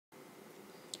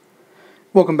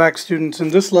Welcome back, students.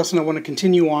 In this lesson I want to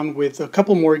continue on with a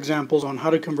couple more examples on how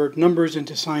to convert numbers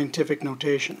into scientific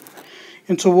notation.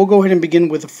 And so we'll go ahead and begin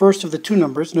with the first of the two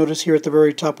numbers. Notice here at the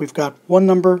very top we've got one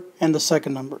number and the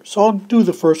second number. So I'll do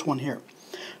the first one here.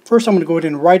 First I'm going to go ahead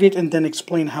and write it and then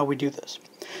explain how we do this.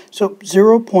 So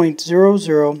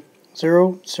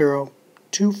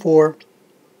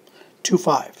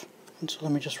 0.00002425. And so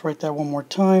let me just write that one more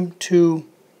time. 2,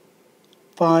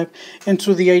 5. And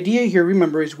so the idea here,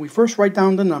 remember, is we first write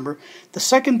down the number. The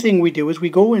second thing we do is we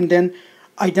go and then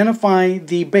identify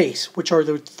the base, which are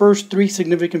the first three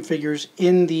significant figures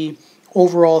in the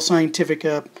overall scientific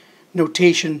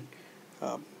notation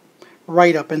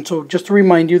write-up. And so just to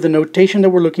remind you, the notation that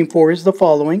we're looking for is the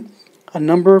following: a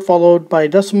number followed by a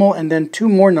decimal and then two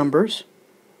more numbers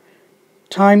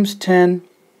times 10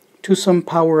 to some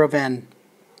power of n.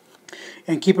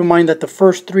 And keep in mind that the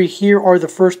first three here are the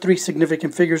first three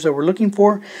significant figures that we're looking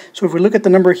for. So if we look at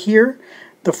the number here,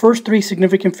 the first three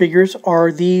significant figures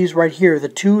are these right here, the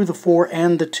 2, the 4,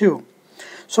 and the 2.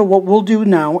 So what we'll do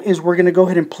now is we're going to go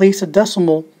ahead and place a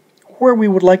decimal where we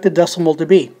would like the decimal to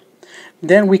be.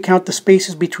 Then we count the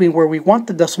spaces between where we want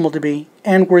the decimal to be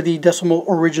and where the decimal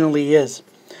originally is.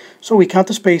 So we count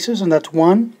the spaces, and that's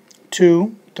 1,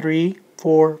 2, 3,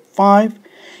 4, 5.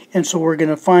 And so we're going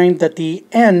to find that the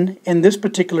n in this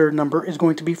particular number is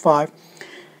going to be 5.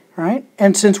 Right?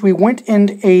 And since we went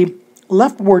in a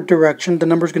leftward direction, the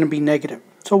number is going to be negative.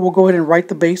 So we'll go ahead and write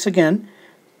the base again.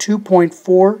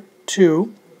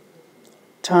 2.42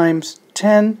 times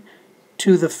 10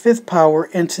 to the 5th power.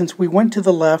 And since we went to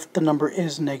the left, the number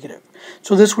is negative.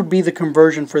 So this would be the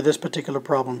conversion for this particular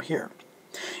problem here.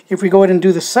 If we go ahead and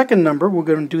do the second number, we're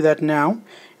going to do that now.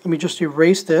 Let me just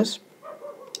erase this.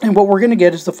 And what we're going to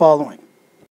get is the following.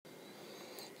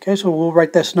 Okay, so we'll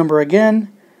write this number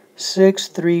again.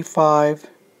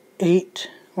 3828.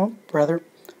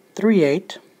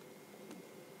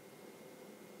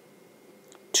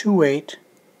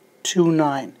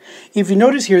 If you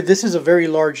notice here, this is a very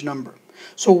large number.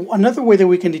 So another way that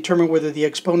we can determine whether the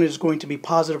exponent is going to be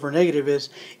positive or negative is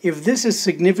if this is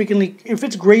if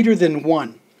it's greater than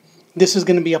 1, this is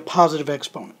going to be a positive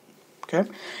exponent. Okay,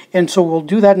 and so we'll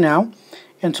do that now.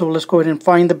 And so let's go ahead and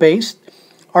find the base.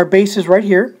 Our base is right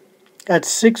here at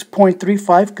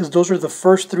 6.35 because those are the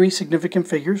first three significant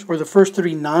figures, or the first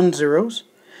three non-zeros.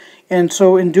 And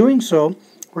so in doing so,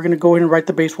 we're going to go ahead and write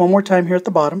the base one more time here at the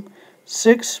bottom.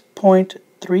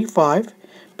 6.35,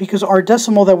 because our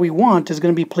decimal that we want is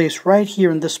going to be placed right here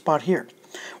in this spot here.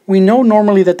 We know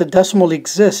normally that the decimal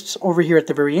exists over here at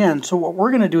the very end. So what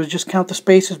we're going to do is just count the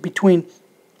spaces between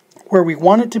where we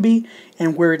want it to be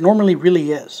and where it normally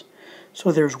really is.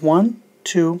 So there's 1,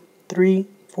 2, 3,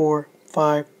 4,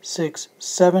 5, 6,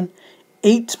 7,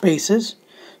 8 spaces.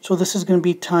 So this is going to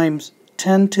be times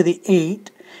 10 to the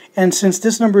 8. And since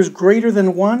this number is greater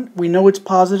than 1, we know it's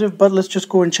positive, but let's just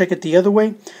go and check it the other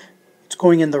way. It's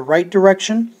going in the right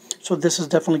direction, so this is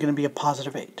definitely going to be a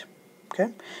positive 8.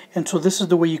 Okay? And so this is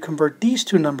the way you convert these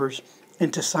two numbers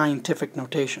into scientific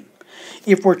notation.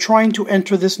 If we're trying to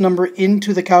enter this number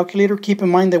into the calculator, keep in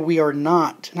mind that we are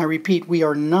not, and I repeat, we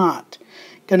are not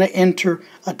going to enter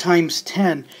a times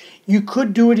 10. You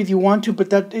could do it if you want to,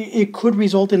 but it could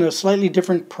result in a slightly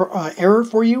different error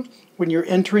for you when you're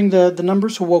entering the number.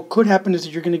 So what could happen is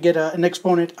that you're going to get an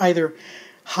exponent either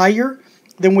higher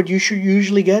than what you should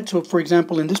usually get. So for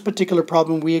example, in this particular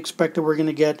problem, we expect that we're going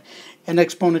to get an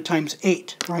exponent times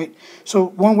 8, right? So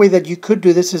one way that you could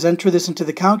do this is enter this into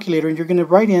the calculator, and you're going to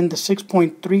write in the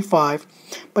 6.35,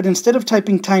 but instead of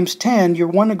typing times 10, you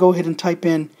want to go ahead and type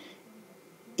in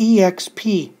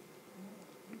EXP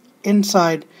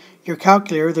inside your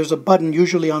calculator. There's a button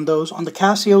usually on those. On the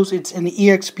Casios, it's an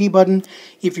EXP button.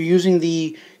 If you're using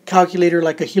the calculator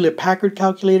like a Hewlett-Packard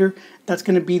calculator, that's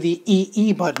going to be the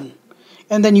EE button.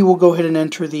 And then you will go ahead and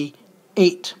enter the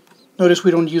 8. Notice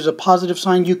we don't use a positive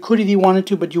sign. You could if you wanted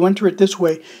to, but you enter it this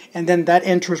way, and then that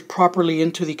enters properly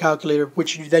into the calculator,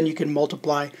 which then you can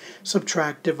multiply,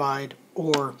 subtract, divide,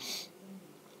 or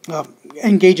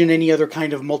engage in any other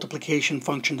kind of multiplication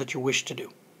function that you wish to do.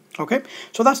 Okay,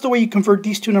 so that's the way you convert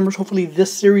these two numbers. Hopefully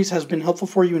this series has been helpful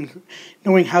for you in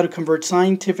knowing how to convert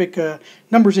scientific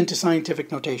numbers into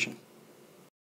scientific notation.